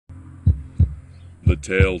The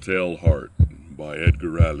Telltale Heart by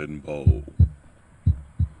Edgar Allan Poe.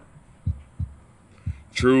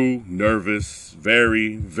 True, nervous,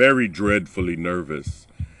 very, very dreadfully nervous.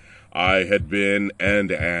 I had been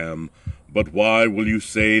and am, but why will you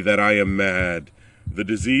say that I am mad? The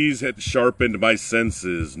disease had sharpened my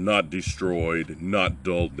senses, not destroyed, not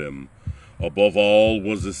dulled them. Above all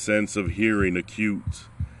was a sense of hearing acute.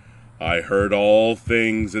 I heard all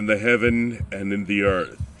things in the heaven and in the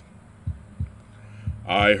earth.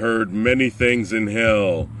 I heard many things in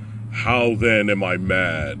hell. How then am I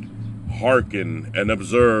mad? Hearken and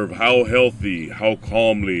observe how healthy, how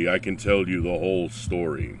calmly I can tell you the whole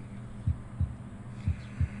story.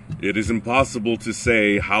 It is impossible to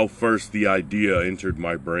say how first the idea entered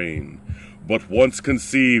my brain, but once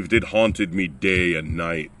conceived it haunted me day and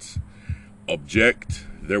night. Object,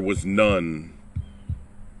 there was none.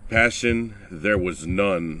 Passion, there was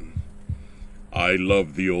none. I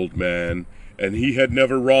loved the old man, and he had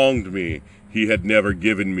never wronged me, he had never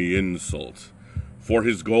given me insult. For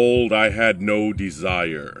his gold I had no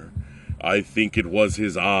desire. I think it was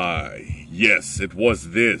his eye. Yes, it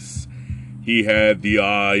was this. He had the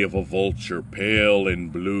eye of a vulture, pale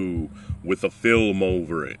and blue, with a film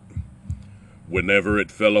over it. Whenever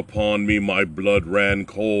it fell upon me, my blood ran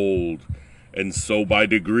cold, and so by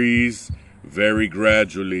degrees, very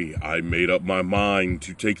gradually, I made up my mind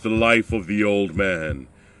to take the life of the old man,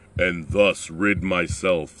 and thus rid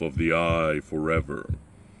myself of the eye forever.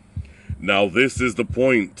 Now this is the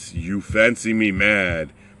point. You fancy me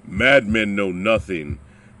mad. Madmen know nothing,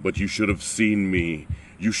 but you should have seen me.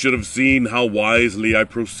 You should have seen how wisely I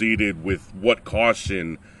proceeded, with what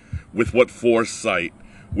caution, with what foresight,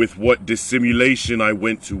 with what dissimulation I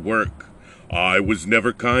went to work. I was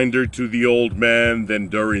never kinder to the old man than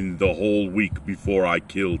during the whole week before I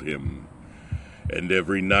killed him. And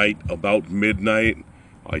every night, about midnight,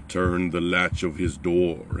 I turned the latch of his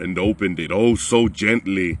door and opened it, oh so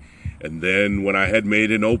gently, and then when I had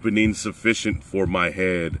made an opening sufficient for my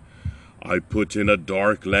head, I put in a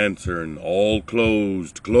dark lantern, all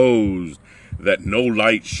closed, that no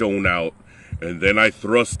light shone out, and then I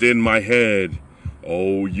thrust in my head.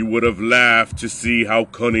 Oh, you would have laughed to see how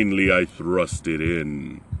cunningly I thrust it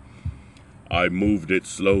in. I moved it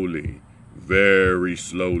slowly, very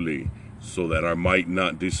slowly, so that I might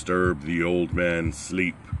not disturb the old man's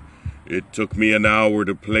sleep. It took me an hour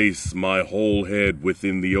to place my whole head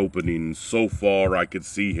within the opening, so far I could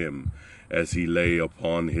see him as he lay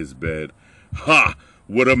upon his bed. Ha!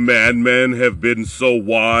 Would a madman have been so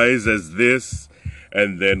wise as this?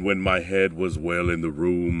 And then when my head was well in the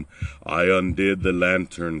room, I undid the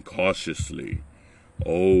lantern cautiously.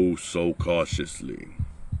 Oh, so cautiously.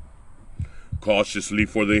 Cautiously,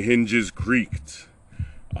 for the hinges creaked.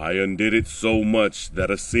 I undid it so much that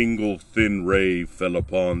a single thin ray fell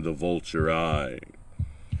upon the vulture eye.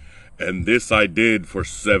 And this I did for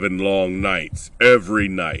 7 long nights, every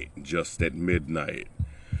night, just at midnight.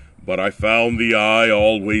 But I found the eye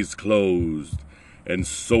always closed, and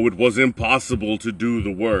so it was impossible to do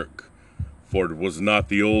the work, for it was not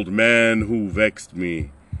the old man who vexed me,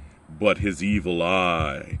 but his evil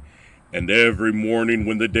eye. And every morning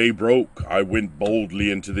when the day broke, I went boldly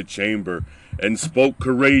into the chamber, and spoke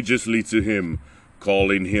courageously to him,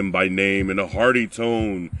 calling him by name in a hearty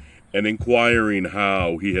tone, and inquiring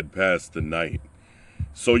how he had passed the night.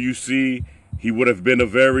 So you see, he would have been a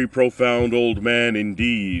very profound old man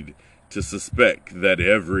indeed, to suspect that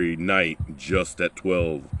every night, just at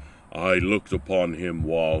 12, I looked upon him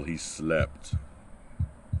while he slept.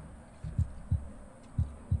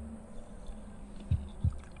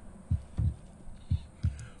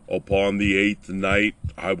 Upon the 8th night,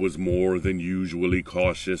 I was more than usually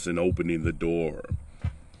cautious in opening the door.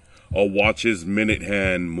 A watch's minute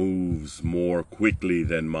hand moves more quickly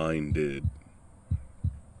than mine did.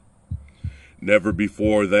 Never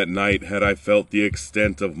before that night had I felt the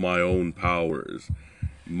extent of my own powers,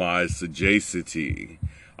 my sagacity.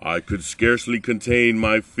 I could scarcely contain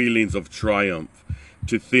my feelings of triumph,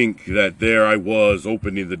 to think that there I was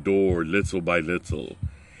opening the door little by little,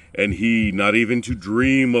 and he not even to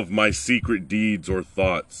dream of my secret deeds or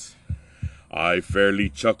thoughts. I fairly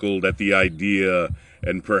chuckled at the idea,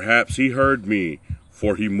 and perhaps he heard me,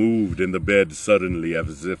 for he moved in the bed suddenly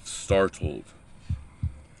as if startled.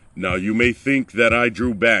 Now you may think that I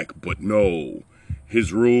drew back, but no.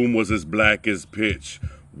 His room was as black as pitch,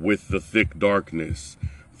 with the thick darkness,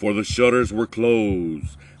 for the shutters were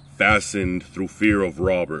closed, fastened through fear of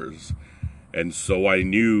robbers. And so I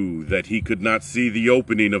knew that he could not see the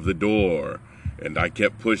opening of the door, and I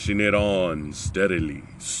kept pushing it on steadily,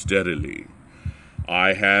 steadily.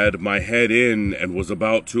 I had my head in and was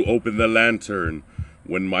about to open the lantern,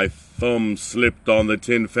 when my thumb slipped on the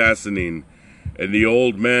tin fastening, and the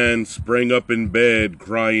old man sprang up in bed,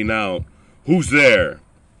 crying out, "Who's there?"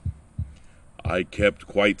 I kept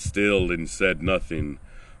quite still and said nothing.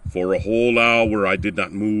 For a whole hour I did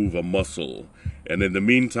not move a muscle, and in the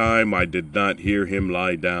meantime I did not hear him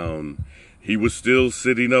lie down. He was still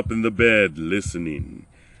sitting up in the bed, listening,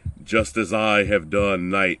 just as I have done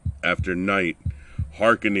night after night,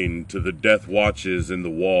 hearkening to the death watches in the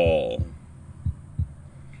wall.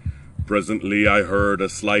 Presently I heard a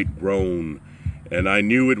slight groan, and I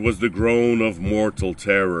knew it was the groan of mortal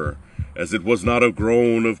terror, as it was not a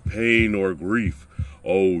groan of pain or grief.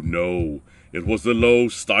 Oh no, it was the low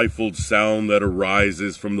stifled sound that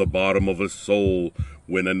arises from the bottom of a soul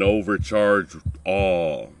when an overcharged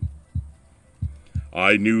awe.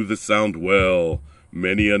 I knew the sound well.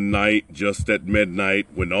 Many a night just at midnight,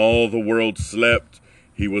 when all the world slept,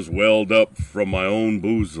 he was welled up from my own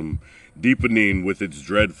bosom, deepening with its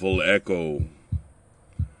dreadful echo.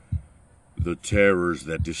 The terrors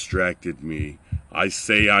that distracted me, I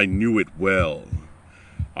say I knew it well.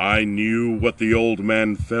 I knew what the old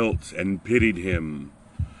man felt and pitied him.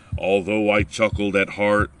 Although I chuckled at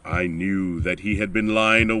heart, I knew that he had been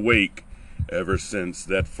lying awake ever since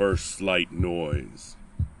that first slight noise.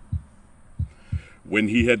 When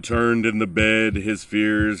he had turned in the bed, his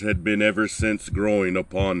fears had been ever since growing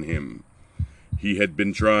upon him. He had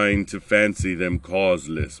been trying to fancy them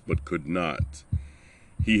causeless, but could not.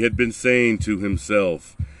 He had been saying to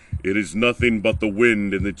himself, "It is nothing but the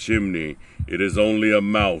wind in the chimney. It is only a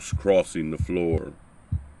mouse crossing the floor.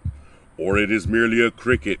 Or it is merely a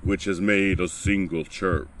cricket which has made a single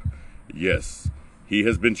chirp." Yes, he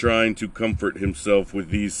has been trying to comfort himself with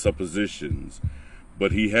these suppositions,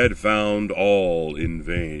 but he had found all in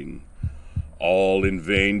vain. All in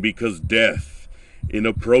vain, because death, in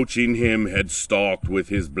approaching him, had stalked with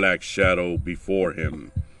his black shadow before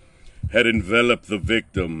him, had enveloped the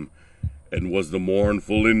victim, and was the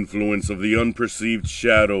mournful influence of the unperceived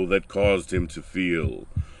shadow that caused him to feel,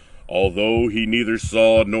 although he neither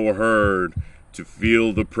saw nor heard, to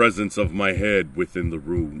feel the presence of my head within the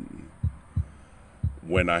room.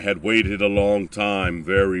 When I had waited a long time,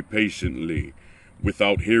 very patiently,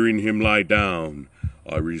 without hearing him lie down,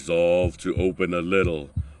 I resolved to open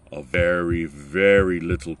a very, very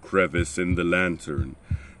little crevice in the lantern.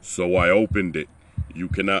 So I opened it. You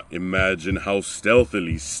cannot imagine how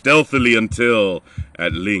stealthily until,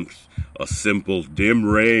 at length, a simple dim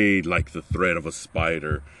ray, like the thread of a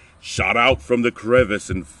spider, shot out from the crevice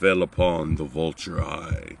and fell upon the vulture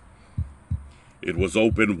eye. It was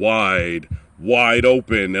open wide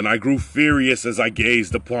open, and I grew furious as I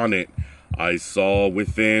gazed upon it. I saw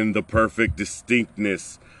within the perfect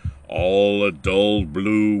distinctness, all a dull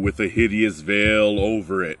blue with a hideous veil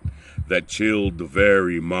over it, that chilled the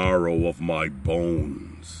very marrow of my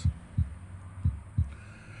bones.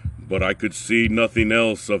 But I could see nothing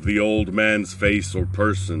else of the old man's face or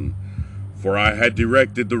person, for I had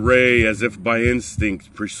directed the ray as if by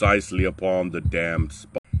instinct precisely upon the damned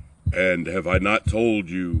spot. And have I not told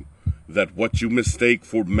you that what you mistake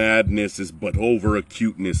for madness is but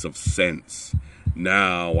over-acuteness of sense?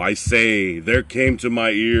 Now, I say, there came to my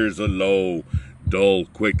ears a low, dull,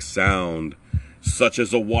 quick sound, such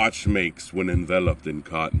as a watch makes when enveloped in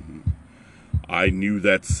cotton. I knew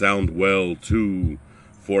that sound well, too,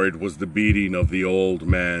 for it was the beating of the old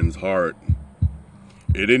man's heart.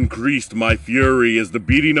 It increased my fury as the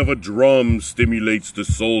beating of a drum stimulates the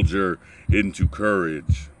soldier into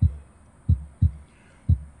courage.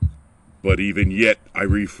 But even yet I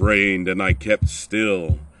refrained, and I kept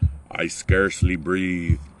still. I scarcely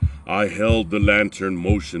breathed. I held the lantern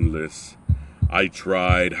motionless. I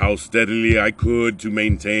tried how steadily I could to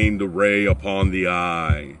maintain the ray upon the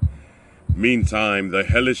eye. Meantime, the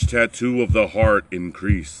hellish tattoo of the heart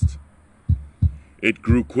increased. It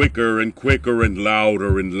grew quicker and quicker and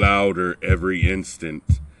louder every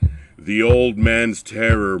instant. The old man's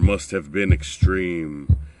terror must have been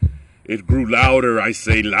extreme. It grew louder, I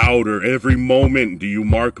say louder, every moment. Do you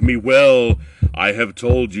mark me well? I have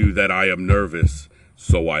told you that I am nervous.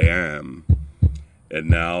 So I am. And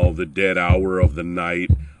now the dead hour of the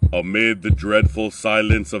night, amid the dreadful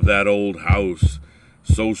silence of that old house,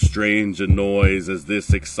 so strange a noise as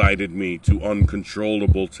this excited me to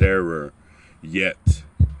uncontrollable terror. Yet,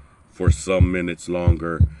 for some minutes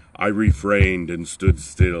longer, I refrained and stood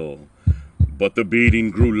still. But the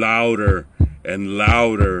beating grew louder and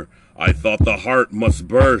louder. I thought the heart must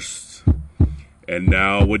burst. And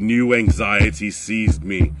now a new anxiety seized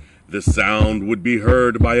me. The sound would be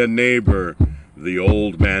heard by a neighbor. The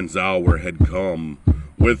old man's hour had come.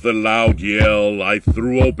 With a loud yell, I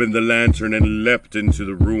threw open the lantern and leapt into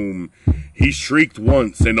the room. He shrieked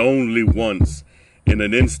once and only once. In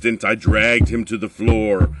an instant I dragged him to the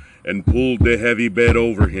floor and pulled the heavy bed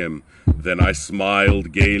over him. Then I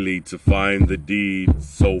smiled gaily to find the deed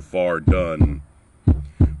so far done.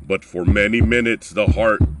 But for many minutes the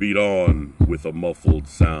heart beat on with a muffled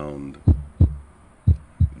sound.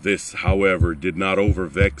 This, however, did not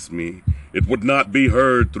overvex me. It would not be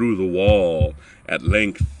heard through the wall. At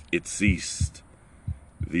length it ceased.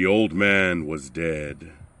 The old man was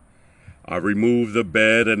dead. I removed the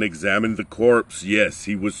bed and examined the corpse. Yes,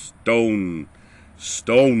 he was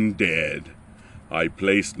stone dead. I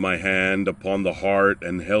placed my hand upon the heart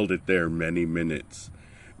and held it there many minutes.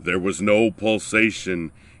 There was no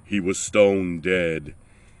pulsation. He was stone dead.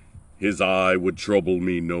 His eye would trouble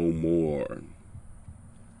me no more.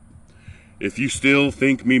 If you still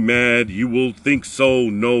think me mad, you will think so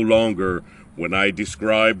no longer when I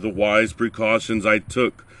describe the wise precautions I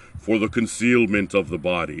took for the concealment of the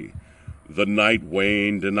body. The night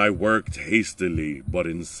waned and I worked hastily, but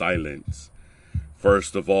in silence.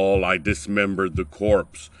 First of all, I dismembered the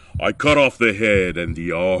corpse. I cut off the head and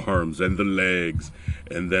the arms and the legs,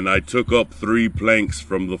 and then I took up 3 planks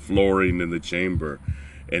from the flooring in the chamber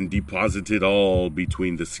and deposited all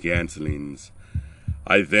between the scantlings.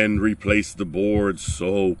 I then replaced the boards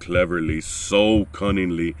so cleverly, so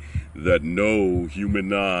cunningly, that no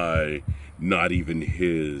human eye, not even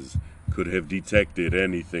his, could have detected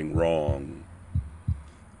anything wrong.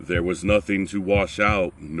 There was nothing to wash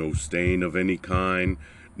out, no stain of any kind,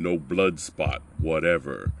 no blood spot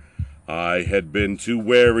whatever. I had been too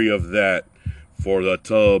wary of that, for the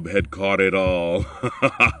tub had caught it all.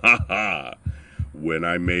 When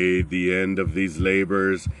I made the end of these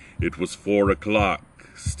labors, it was 4 o'clock,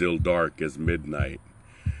 still dark as midnight.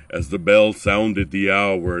 As the bell sounded the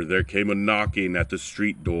hour, there came a knocking at the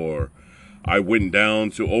street door. I went down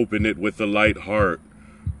to open it with a light heart,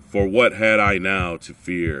 for what had I now to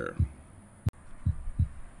fear?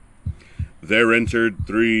 There entered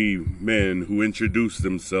 3 men who introduced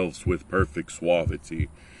themselves with perfect suavity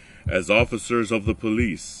as officers of the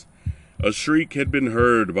police. A shriek had been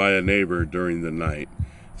heard by a neighbor during the night.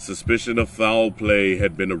 Suspicion of foul play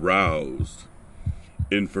had been aroused.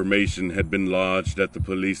 Information had been lodged at the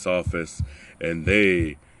police office, and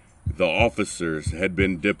the officers, had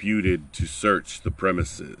been deputed to search the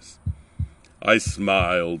premises. I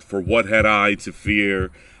smiled, for what had I to fear?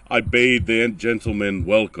 I bade the gentlemen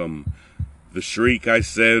welcome. The shriek, I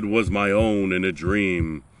said, was my own in a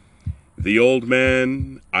dream. The old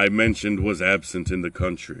man I mentioned was absent in the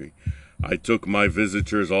country. I took my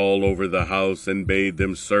visitors all over the house and bade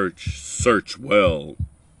them search well.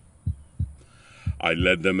 I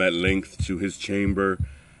led them at length to his chamber.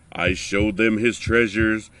 I showed them his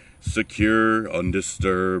treasures, secure,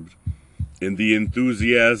 undisturbed. In the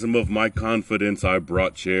enthusiasm of my confidence, I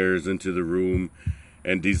brought chairs into the room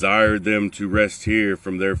and desired them to rest here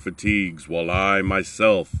from their fatigues, while I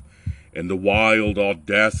myself, in the wild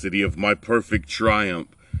audacity of my perfect triumph,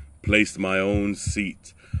 placed my own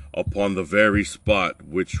seat upon the very spot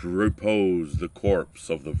which reposed the corpse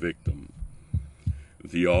of the victim.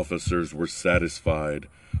 The officers were satisfied.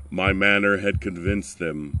 My manner had convinced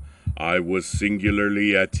them. I was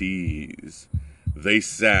singularly at ease. They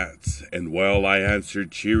sat, and while I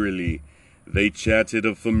answered cheerily, they chatted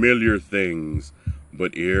of familiar things,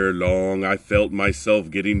 but ere long I felt myself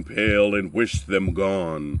getting pale and wished them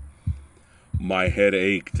gone. My head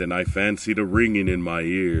ached, and I fancied a ringing in my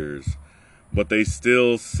ears, but they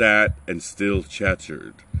still sat and still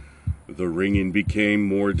chattered. The ringing became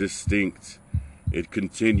more distinct. It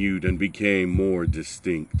continued and became more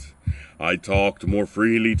distinct. I talked more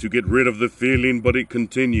freely to get rid of the feeling, but it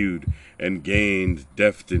continued and gained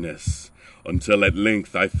deftness, until at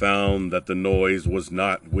length I found that the noise was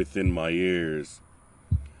not within my ears.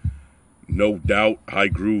 No doubt I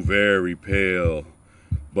grew very pale,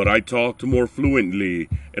 but I talked more fluently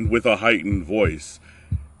and with a heightened voice.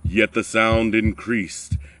 Yet the sound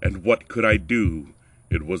increased, and what could I do?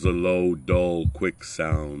 It was a low, dull, quick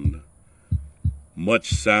sound.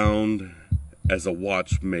 Much sound as a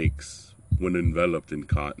watch makes when enveloped in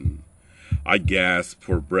cotton. I gasped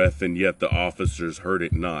for breath, and yet the officers heard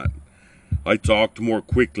it not. I talked more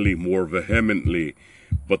quickly, more vehemently,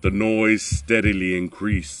 but the noise steadily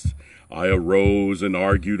increased. I arose and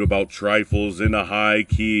argued about trifles in a high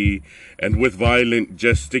key and with violent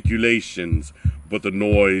gesticulations, but the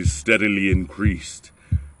noise steadily increased.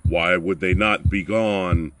 Why would they not be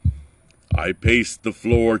gone? I paced the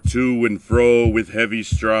floor to and fro with heavy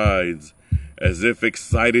strides, as if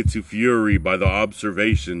excited to fury by the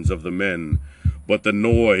observations of the men, but the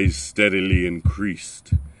noise steadily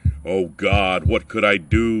increased. Oh God, what could I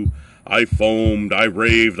do? I foamed, I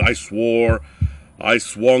raved, I swore. I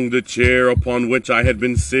swung the chair upon which I had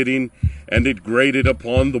been sitting, and it grated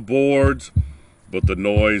upon the boards, but the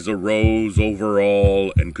noise arose over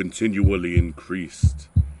all and continually increased.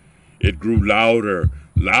 It grew louder,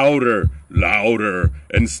 louder, louder,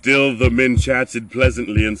 and still the men chatted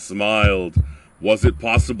pleasantly and smiled. Was it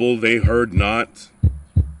possible they heard not?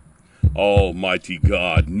 Almighty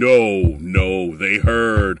God, no, no, they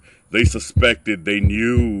heard, they suspected, they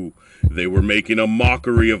knew. They were making a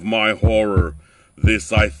mockery of my horror.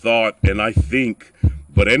 This I thought and I think,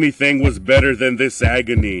 but anything was better than this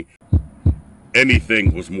agony.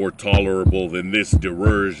 Anything was more tolerable than this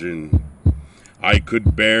derision. I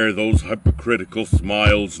could bear those hypocritical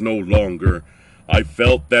smiles no longer. I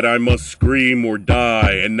felt that I must scream or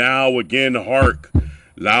die, and now again hark!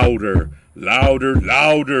 Louder, louder,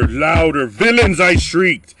 louder, louder! Villains, I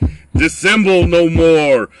shrieked! Dissemble no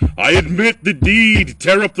more! I admit the deed!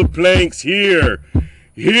 Tear up the planks! Here!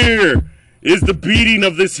 Here is the beating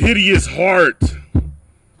of this hideous heart!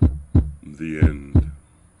 The end.